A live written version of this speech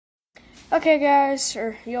Okay, guys,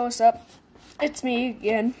 or yo, what's up? It's me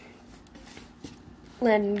again,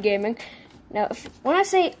 Landon Gaming. Now, when I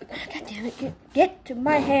say, God damn it, get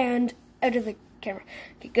my hand out of the camera.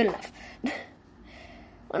 Okay, good enough.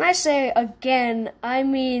 When I say again, I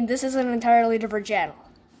mean this is an entirely different channel.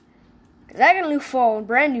 Cause I got a new phone,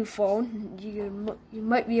 brand new phone. You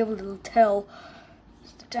might be able to tell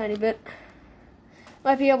just a tiny bit.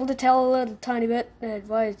 Might be able to tell a little tiny bit.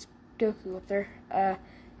 Why is Goku up there?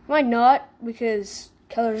 Might not, because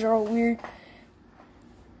colors are all weird.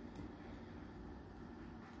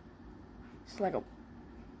 It's like a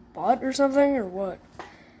bot or something, or what? I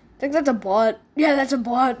think that's a bot. Yeah, that's a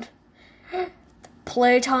bot.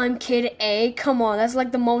 Playtime Kid A. Come on, that's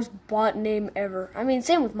like the most bot name ever. I mean,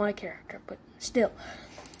 same with my character, but still.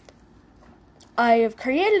 I have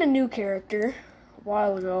created a new character a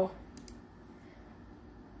while ago.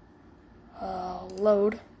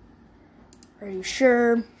 Load. Are you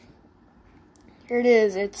sure? Here it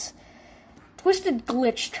is. It's Twisted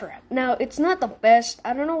Glitch Trap. Now, it's not the best.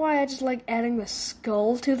 I don't know why I just like adding the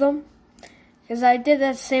skull to them. Because I did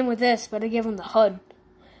that same with this, but I gave them the HUD.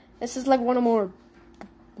 This is like one of the more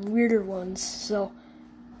weirder ones. So,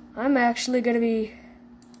 I'm actually going to be...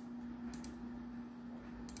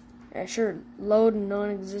 Yeah, sure. Load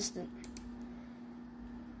non-existent.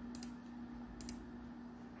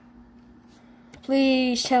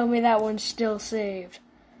 Please tell me that one's still saved.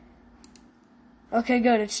 Okay,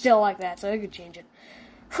 good. It's still like that, so I could change it.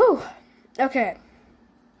 Whew. Okay.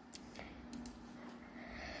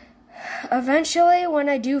 Eventually, when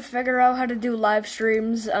I do figure out how to do live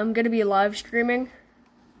streams, I'm going to be live streaming.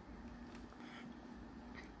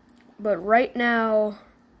 But right now...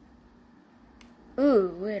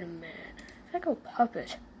 Ooh, wait a minute. If I go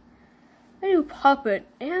puppet... If I do puppet,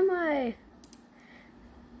 am I...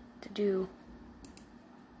 to do...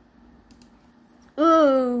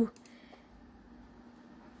 Ooh!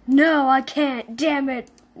 No, I can't. Damn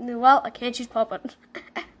it. Well, I can't choose puppet.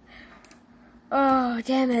 Oh,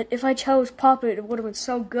 damn it. If I chose puppet, it would have been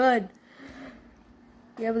so good.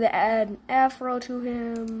 Be able to add an afro to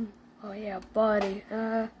him. Oh, yeah, body.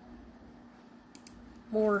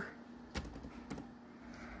 More.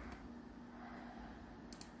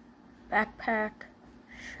 Backpack.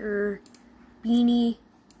 Sure. Beanie.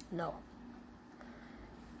 No.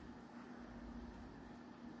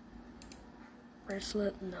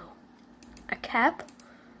 Bracelet, no. A cap?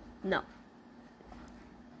 No.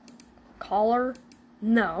 Collar?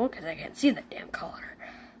 No, because I can't see that damn collar.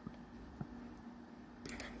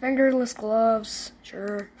 Fingerless gloves?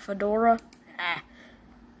 Sure. Fedora? Ah.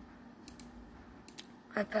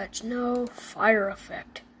 Eye patch? No. Fire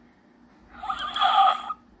effect?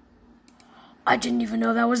 I didn't even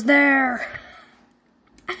know that was there!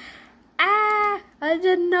 Ah! I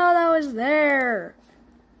didn't know that was there!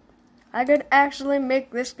 I could actually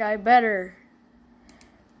make this guy better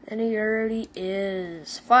than he already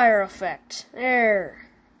is. Fire effect. There.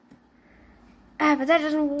 Ah, but that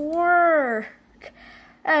doesn't work.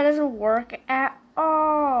 That doesn't work at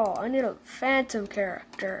all. I need a phantom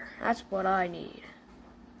character. That's what I need.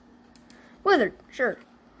 Withered. Sure.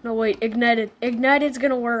 No, wait. Ignited. Ignited's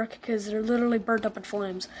gonna work because they're literally burnt up in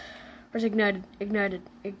flames. Where's ignited? Ignited.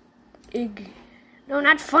 No,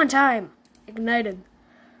 not fun time. Ignited.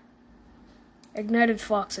 Ignited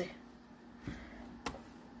Foxy.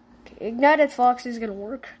 Okay, Ignited Foxy is gonna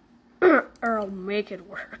work. Or I'll make it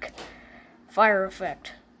work. Fire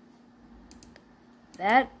effect.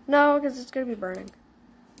 That? No, because it's gonna be burning.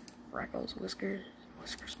 Freckles, whisker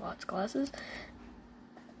spots, glasses.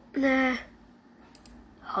 Nah.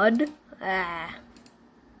 HUD? Ah.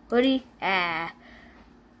 Hoodie? Ah.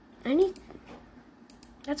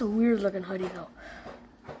 That's a weird looking hoodie though.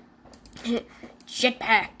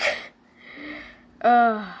 Jetpack.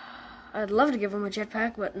 I'd love to give him a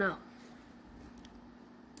jetpack, but no.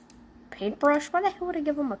 Paintbrush? Why the hell would I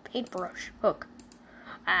give him a paintbrush? Hook.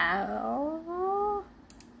 Ow.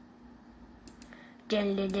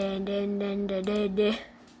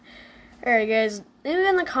 Alright, guys. Leave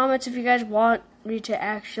in the comments if you guys want me to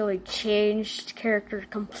actually change the character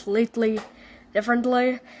completely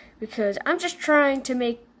differently. Because I'm just trying to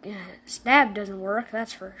make... stab doesn't work,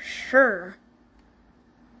 that's for sure.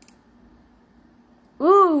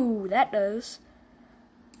 Ooh, that does.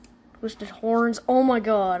 Twisted horns. Oh my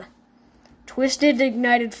god. Twisted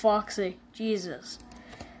ignited Foxy. Jesus.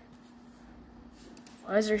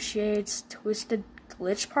 Visor shades. Twisted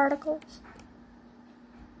glitch particles.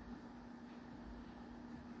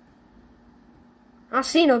 I don't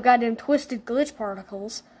see no goddamn twisted glitch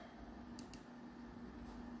particles.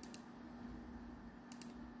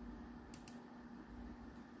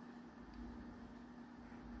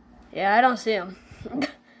 Yeah, I don't see him.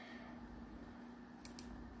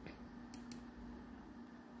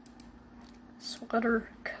 Sweater,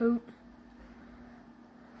 coat,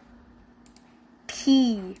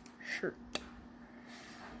 T-shirt,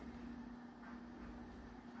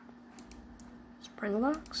 spring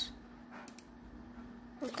locks.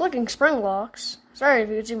 I'm clicking spring locks. Sorry if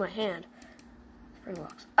you could see my hand. Spring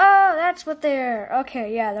locks. Oh, that's what they're.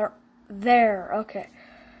 Okay, yeah, they're there. Okay,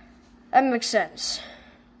 that makes sense.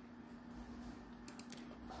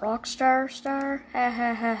 Rockstar star. Ha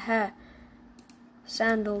ha ha ha.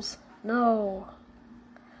 Sandals. No.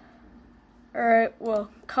 Alright, well,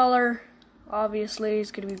 color, obviously,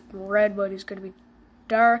 he's going to be red, but he's going to be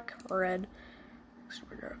dark red.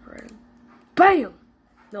 Super dark red. BAM!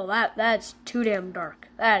 No, that's too damn dark.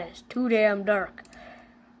 That is too damn dark.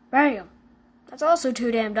 BAM! That's also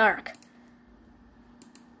too damn dark.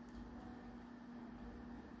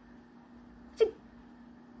 A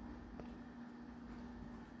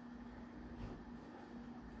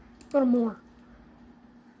little more.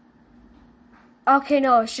 Okay,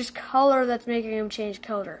 no, it's just color that's making him change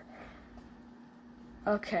color.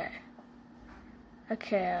 Okay. I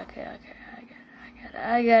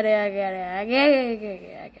get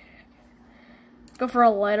it. Go for a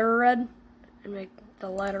lighter red and make the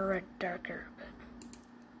lighter red darker a bit.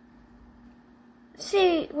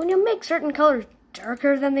 See, when you make certain colors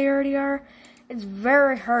darker than they already are, it's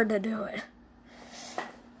very hard to do it.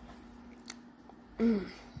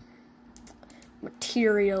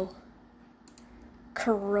 Material.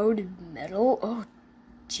 Corroded metal? Oh,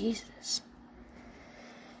 Jesus.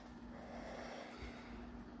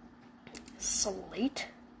 Slate?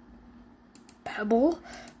 Pebble?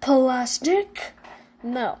 Plastic?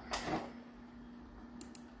 No.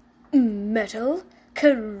 Metal?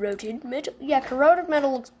 Corroded metal? Yeah, corroded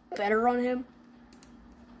metal looks better on him.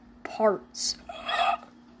 Parts.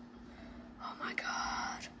 Oh my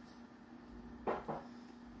god.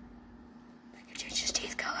 I can change his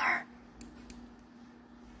teeth color.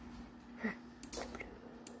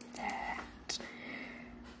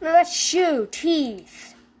 No, that's shoe,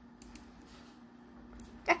 teeth.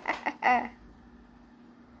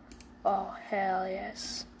 Oh, hell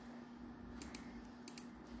yes.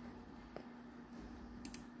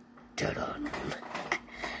 Dun-dun.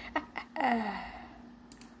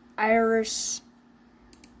 Iris.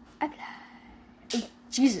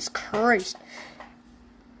 Jesus Christ.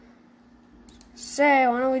 Say,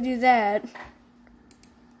 why don't we do that?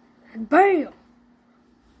 And BAM!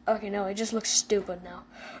 Okay, no, it just looks stupid now.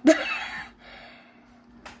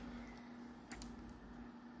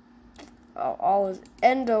 Oh, all his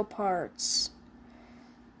endo parts.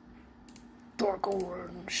 Dark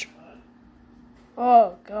orange.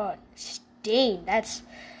 Oh god, stained. That's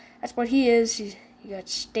what he is. He got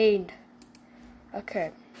stained.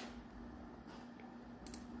 Okay.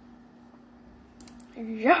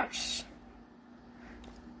 Yes.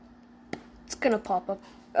 It's gonna pop up.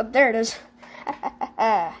 Oh, there it is.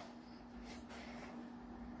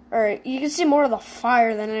 Alright, you can see more of the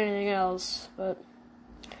fire than anything else, but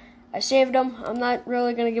I saved him. I'm not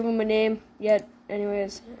really going to give him a name yet.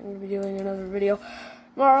 Anyways, I'm going to be doing another video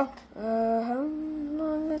tomorrow. How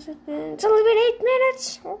long has it been? It's only been 8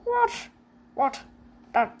 minutes. What?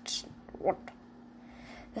 That's what?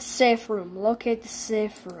 The safe room. Locate the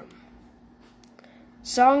safe room.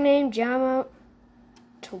 Song name, jam out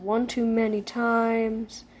to one too many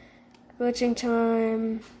times. Glitching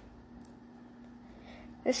time.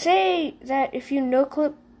 They say that if you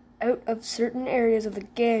no-clip out of certain areas of the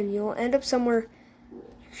game, you'll end up somewhere you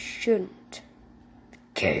shouldn't. The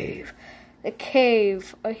cave. The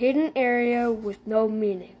cave. A hidden area with no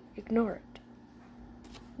meaning. Ignore it.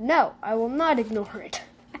 No, I will not ignore it.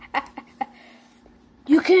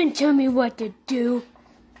 You can't tell me what to do.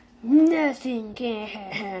 Nothing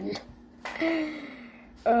can.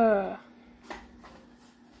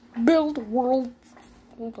 Build world.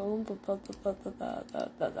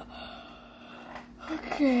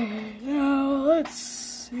 Okay, now let's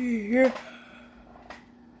see here.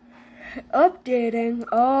 Updating.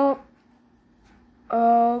 Oh.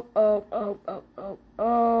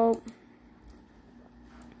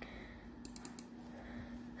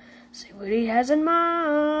 See what he has in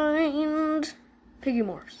mind. Piggy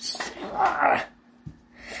Morse.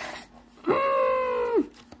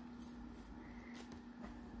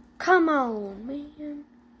 Come on, man.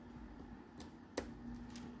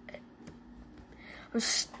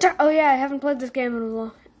 Oh yeah, I haven't played this game in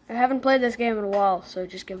a while. So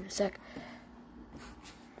just give it a sec.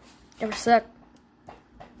 Give it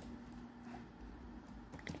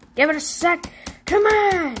a sec. Come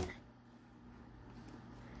on.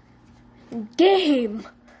 Game.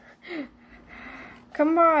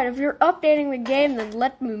 come on. If you're updating the game, then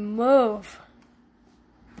let me move.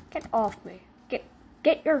 Get off me.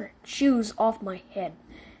 Get your shoes off my head.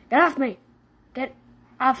 Get off me. Get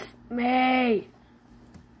off me.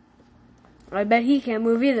 I bet he can't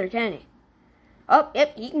move either, can he? Oh,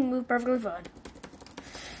 yep, he can move perfectly fine.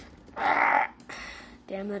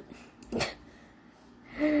 Damn it.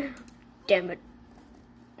 Damn it.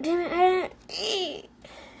 Damn it.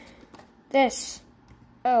 This.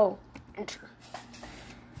 Oh. Enter.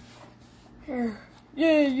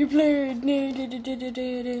 Yeah, you played.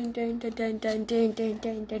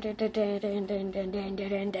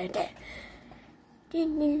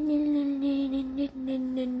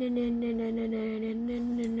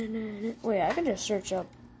 Wait, I can just search up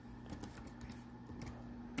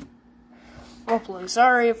Robles.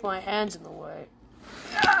 Sorry if my hand's in the way.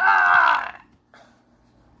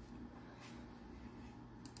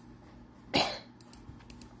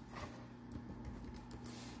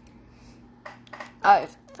 I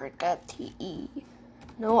forgot the E.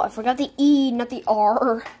 No, I forgot the E, not the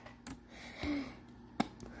R.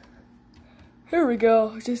 Here we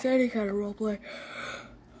go. Just any kind of roleplay.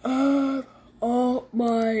 Oh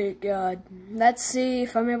my god. Let's see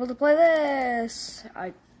if I'm able to play this.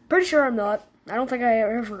 I'm pretty sure I'm not. I don't think I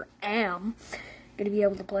ever am gonna be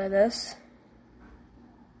able to play this.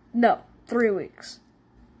 No, 3 weeks.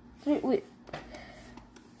 3 weeks.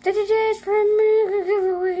 For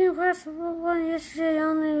me, possible one yesterday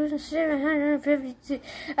only 752.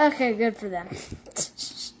 Okay, good for them.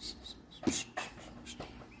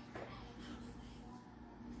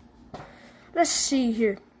 Let's see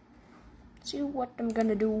here. See what I'm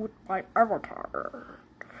gonna do with my avatar.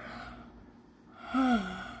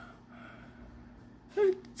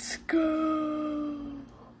 Let's go.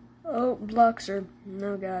 Oh, blocks are.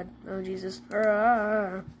 Oh god. Oh Jesus.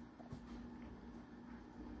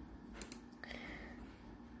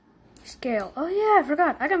 Scale. Oh yeah, I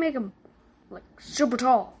forgot. I can make him like super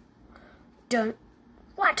tall. Done.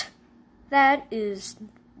 What? That is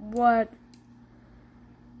what.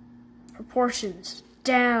 Proportions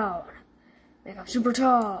down. Make him super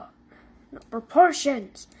tall. No,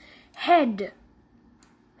 proportions. Head.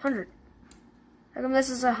 100. How come this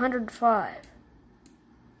is 105?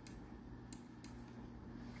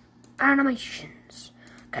 Animations.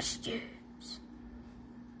 Costumes.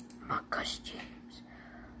 My costumes.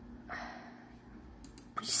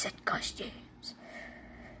 Preset costumes.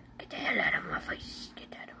 Get the hell out of my face.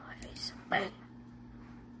 Get out of my face. Bang.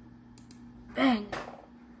 Bang.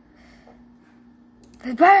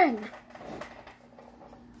 Bang!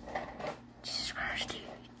 Jesus Christ,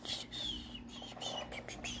 Jesus.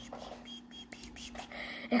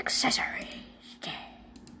 Accessories.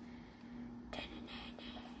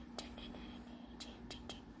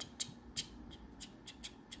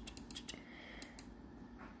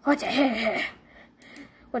 What the heck?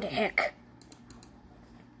 What the heck?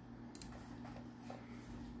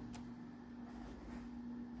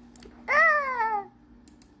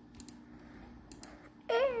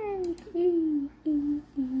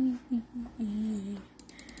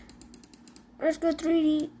 Let's go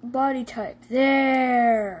 3D body type.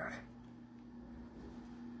 There.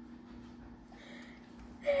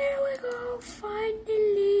 There we go,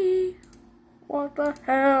 finally. What the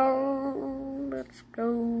hell? Let's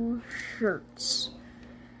go shirts.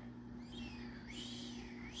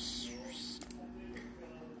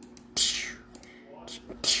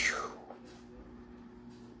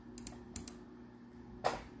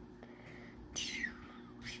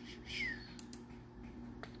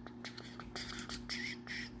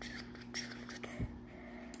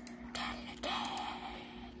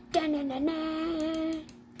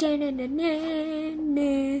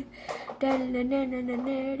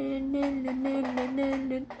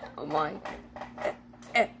 Oh my.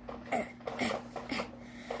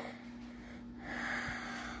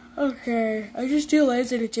 Okay, I just too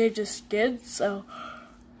lazy to change the skin, so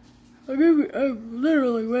I'm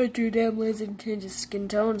literally way too damn lazy to change the skin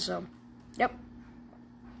tone, so yep.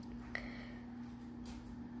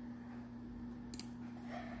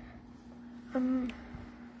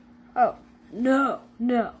 Oh, no.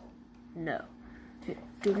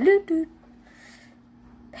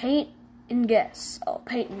 Paint and guess. Oh,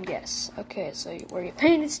 paint and guess. Okay, so where you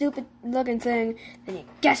paint a stupid looking thing, then you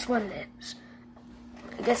guess what it is.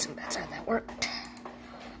 I'm guessing that's how that worked.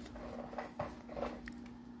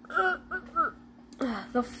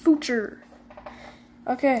 The future.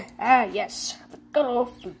 Okay, yes. The good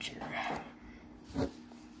old future.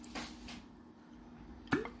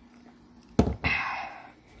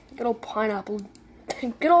 Good old pineapple.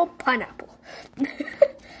 Good old pineapple.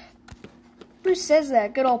 Who says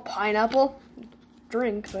that? Good old pineapple.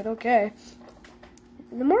 drink, but okay.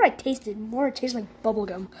 The more I taste it, the more it tastes like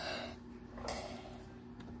bubblegum.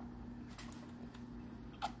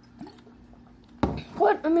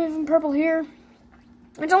 What? I'm even purple here.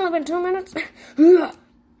 It's only been 2 minutes.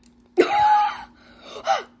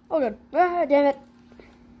 Oh god. Ah, damn it.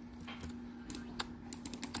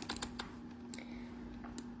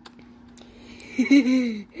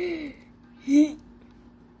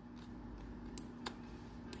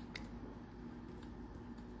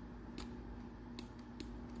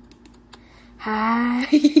 Hi.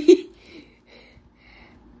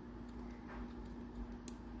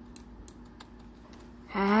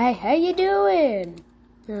 Hi, how you doing?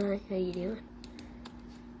 Hi, how you doing?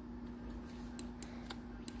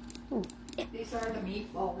 Ooh. These are the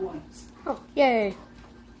meatball ones. Oh, yay.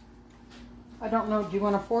 I don't know, do you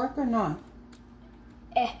want a fork or not?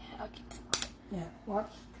 I'll keep the fork. Yeah,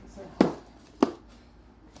 watch.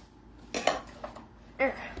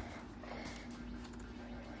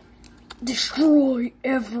 Destroy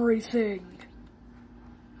everything.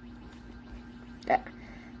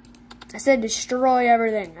 I said destroy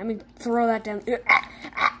everything. I mean, throw that down. It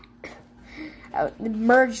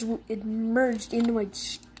merged into my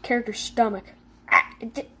character's stomach.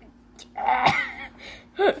 I'm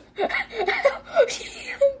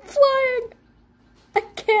flying. I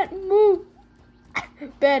can't move.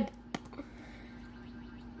 Bed.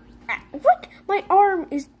 What? My arm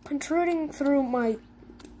is protruding through my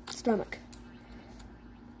stomach.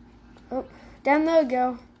 Oh, down there we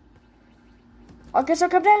go. I guess I'll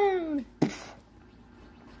come down.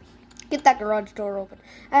 Get that garage door open.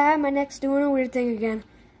 Ah, my neck's doing a weird thing again.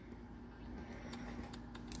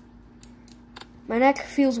 My neck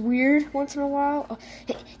feels weird once in a while. Oh.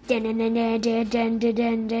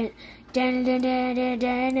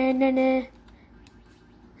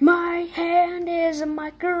 My hand is a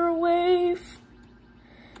microwave.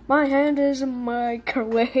 My hand is a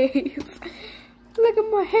microwave. Look at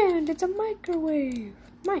my hand, it's a microwave.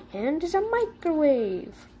 My hand is a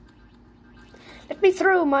microwave. Let me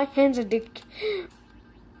through, my hand's a dick.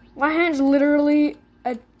 My hand's literally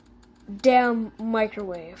a damn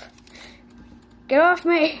microwave. Get off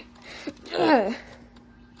me. Ah.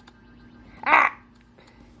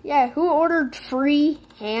 Yeah, who ordered free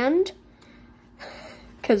hand?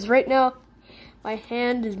 Because right now, my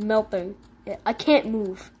hand is melting. I can't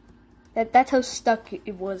move. That's how stuck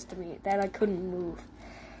it was to me, that I couldn't move.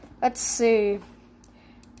 Let's see.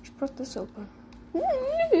 Let's put this open.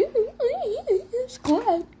 It's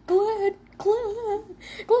glad.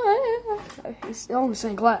 He's only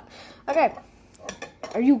saying glad. Okay.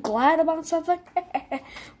 Are you glad about something?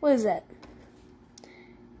 What is that?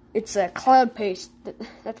 It's a cloud paste.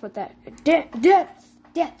 That's what that. Depths.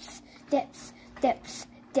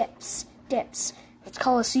 It's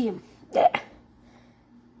Coliseum.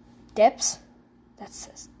 Depths? That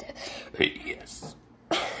says depths. Yes.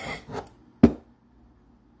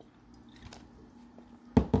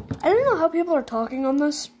 I don't know how people are talking on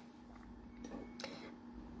this.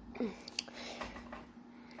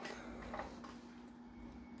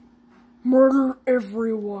 Murder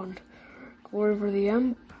everyone. Glory for the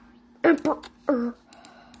Emperor. Oh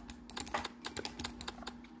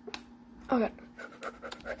god.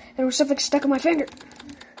 There was something stuck in my finger.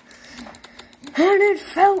 And it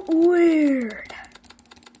felt weird.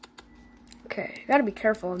 Okay, gotta be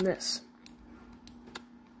careful on this.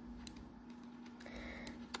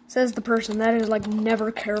 Says the person that is like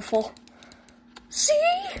never careful. See?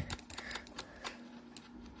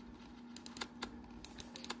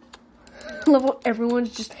 Level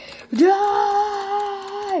everyone's just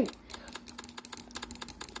die.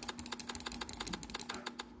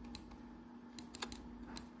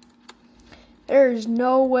 There's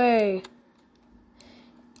no way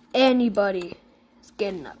anybody is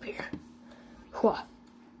getting up here. What?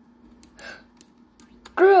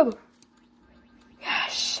 Grab.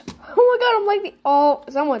 Yes. Oh my god, I'm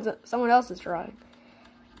like someone else is trying.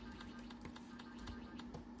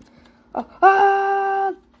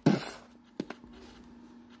 Oh,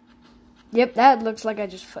 Yep, that looks like I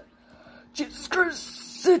just Jesus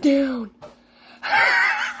Christ, sit down.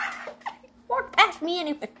 Walk past me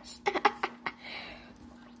anyways.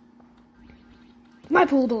 My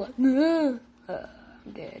pool bullet. I'm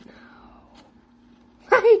dead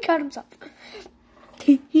now. He cut himself.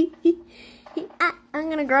 I'm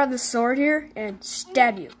gonna grab this sword here and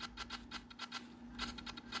stab you.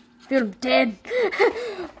 Dude, I'm dead.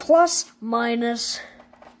 Plus, minus.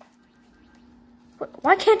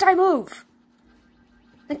 Why can't I move?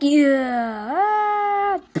 Like,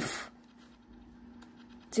 yeah.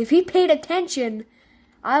 So if he paid attention,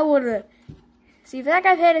 I would have See, if that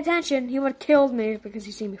guy paid attention, he would have killed me because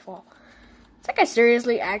he seen me fall. Is that guy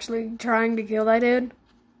seriously actually trying to kill that dude?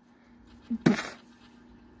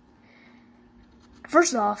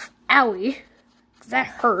 First off, owie. That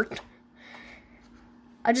hurt.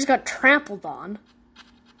 I just got trampled on.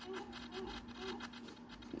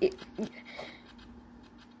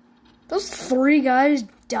 Those 3 guys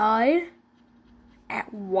died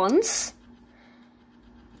at once?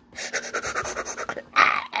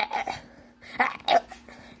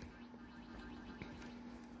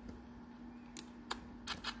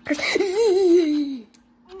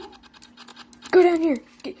 Go down here.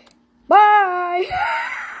 Bye!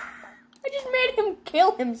 I just made him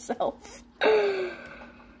kill himself.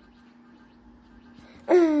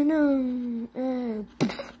 No.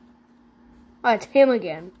 Oh, it's him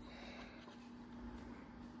again.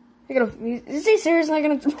 Is he seriously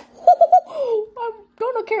gonna?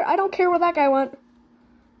 I don't care where that guy went.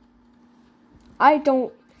 I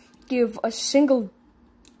don't give a single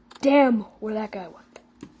damn where that guy went.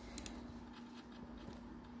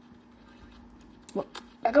 Well,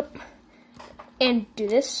 back up and do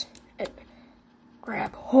this and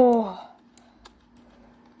grab. Oh.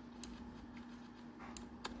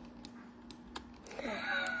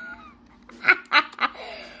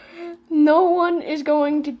 No one is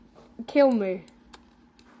going to kill me.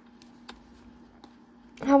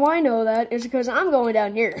 How I know that is because I'm going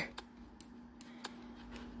down here.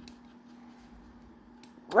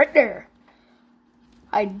 Right there.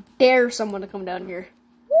 I dare someone to come down here.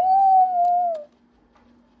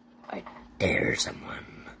 I dare someone.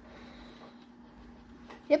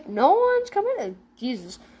 Yep, no one's coming in.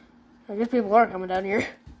 Jesus. I guess people are coming down here.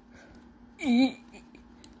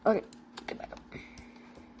 Okay, get back up.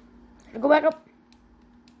 Go back up.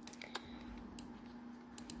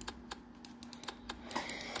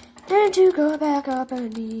 And to go back up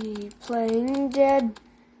and be playing dead.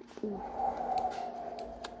 Ooh.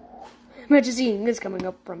 Imagine seeing this coming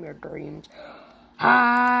up from your dreams.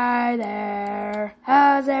 Hi there.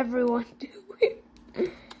 How's everyone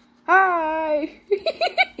doing? Hi.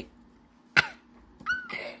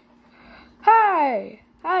 Hi.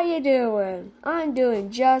 How you doing? I'm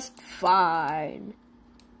doing just fine.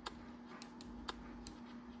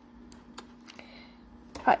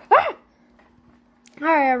 Hi. Ah!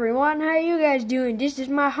 Hi everyone, how are you guys doing? This is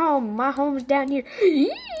my home. My home is down here.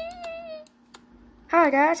 Hi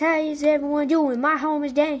guys, how is everyone doing? My home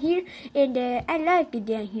is down here, and I like it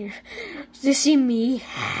down here. To see me.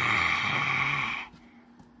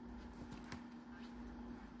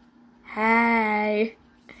 Hi.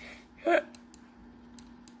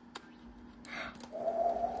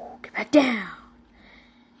 Get back down.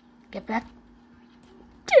 Get back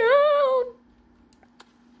down.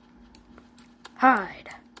 Hide.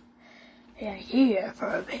 Yeah, here for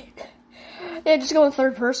a bit. Yeah, just go in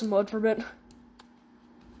third person mode for a bit.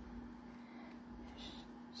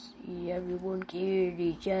 See, everyone killed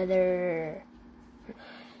each other.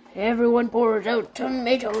 Everyone pours out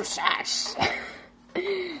tomato sauce.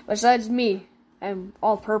 Besides me, I'm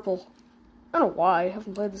all purple. I don't know why. I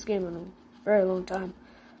haven't played this game in a very long time.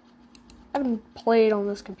 I haven't played on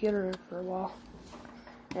this computer for a while.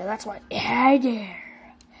 Yeah, that's why. Hi there.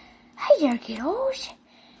 Hi there, kiddos.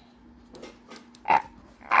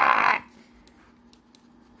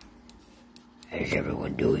 How's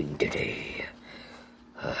everyone doing today?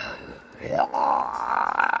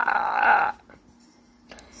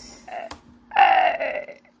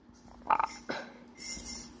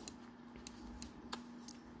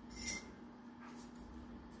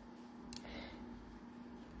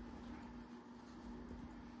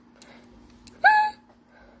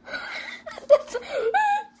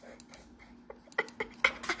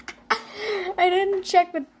 I didn't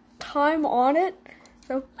check the time on it,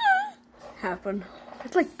 so happened.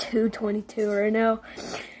 It's like 2:22 right now.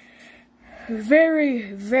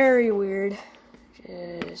 Very, very weird.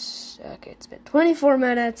 Just okay. It's been 24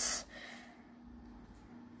 minutes.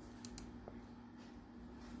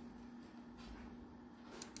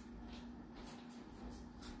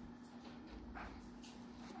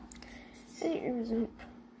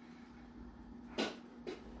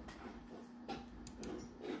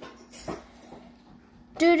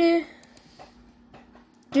 Doo-doo.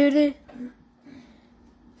 Doo-doo.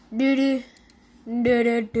 Doo-doo.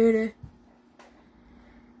 Doo-doo. Doo-doo.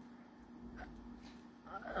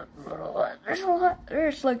 There's a lot.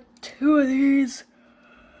 There's like 2 of these.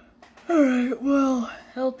 Alright, well,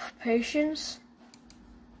 help patience.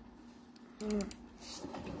 I'm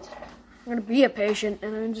gonna be a patient,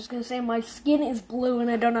 and I'm just gonna say my skin is blue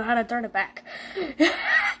and I don't know how to turn it back.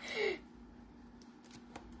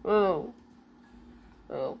 Oh.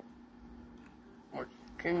 Oh.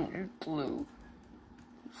 fucking glue.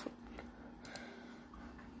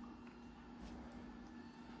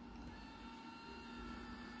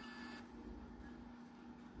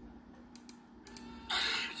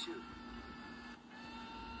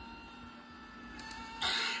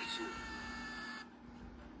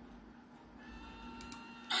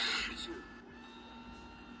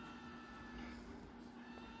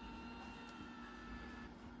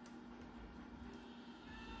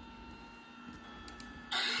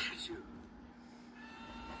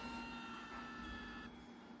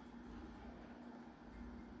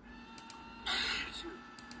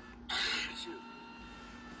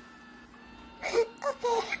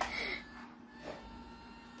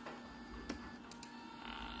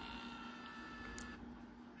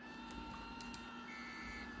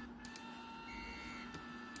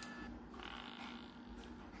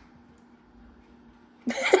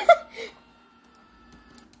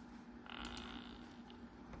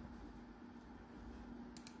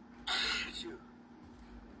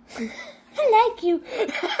 I like you.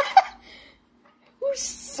 Who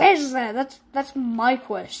says that? That's my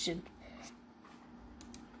question.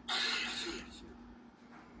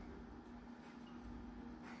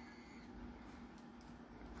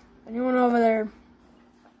 Anyone over there?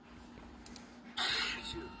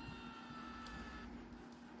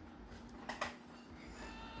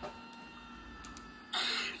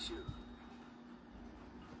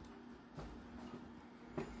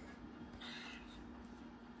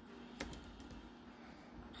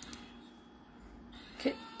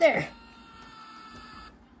 Okay, there.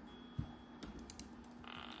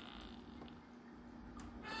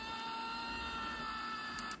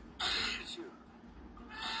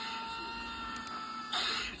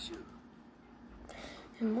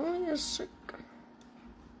 Am I a sick?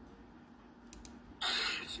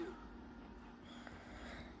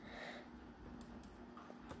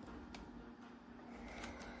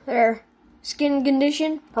 There. Skin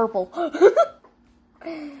condition, purple.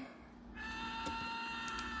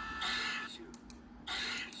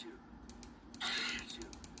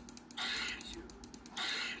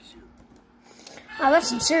 Oh, that's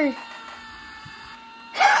some serious.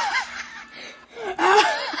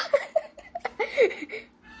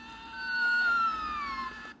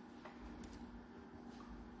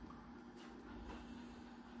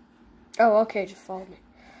 Oh, okay, just follow me.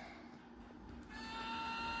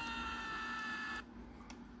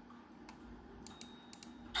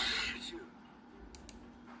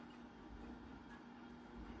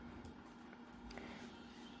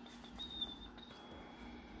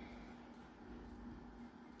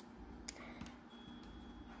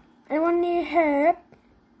 Anyone need help?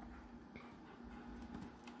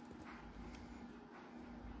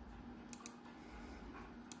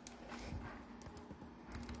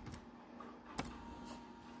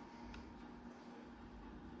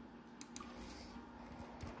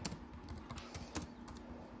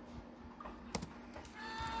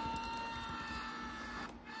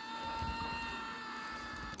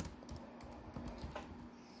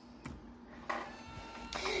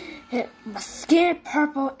 My skin is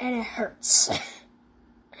purple and it hurts.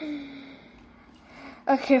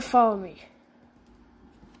 Okay, follow me.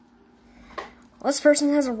 Well, this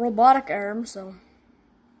person has a robotic arm, so.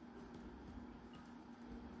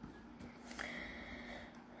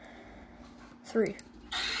 Three.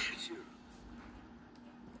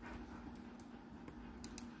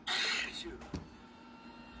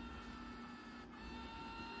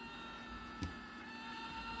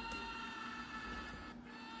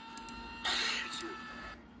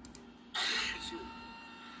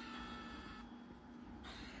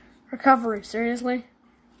 Recovery, seriously?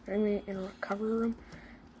 Bring me in a recovery room?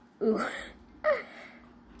 Ooh.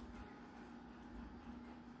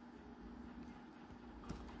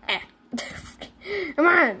 Come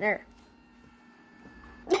on, there.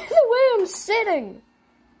 The way I'm sitting.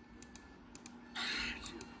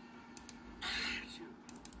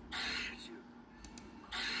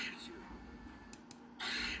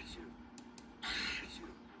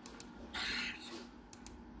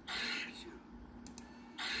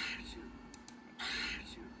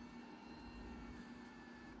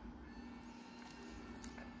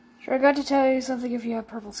 Sure, I got to tell you something if you have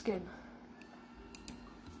purple skin.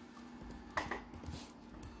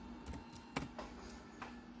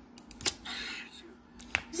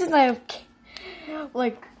 Since I have,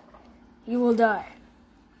 like, you will die.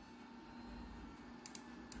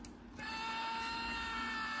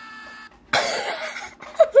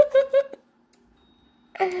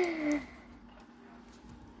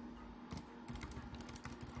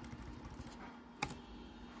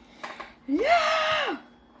 Yeah!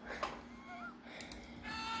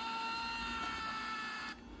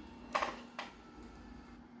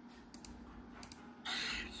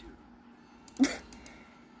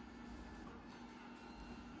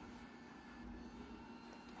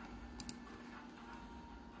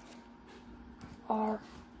 are.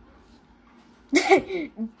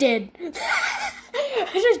 Did.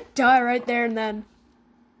 I just die right there and then.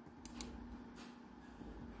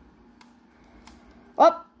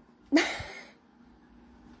 Oh.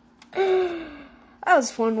 That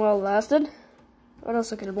was fun while it lasted. What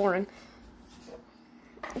else looking boring?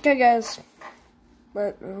 Okay, guys.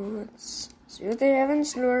 But let's see what they have in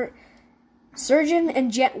store. Surgeon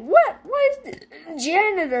and what? Why is the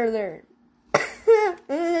janitor there?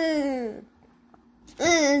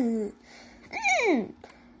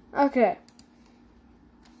 Okay.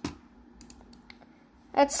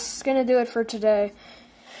 That's gonna do it for today.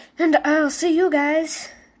 And I'll see you guys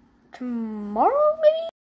tomorrow, maybe?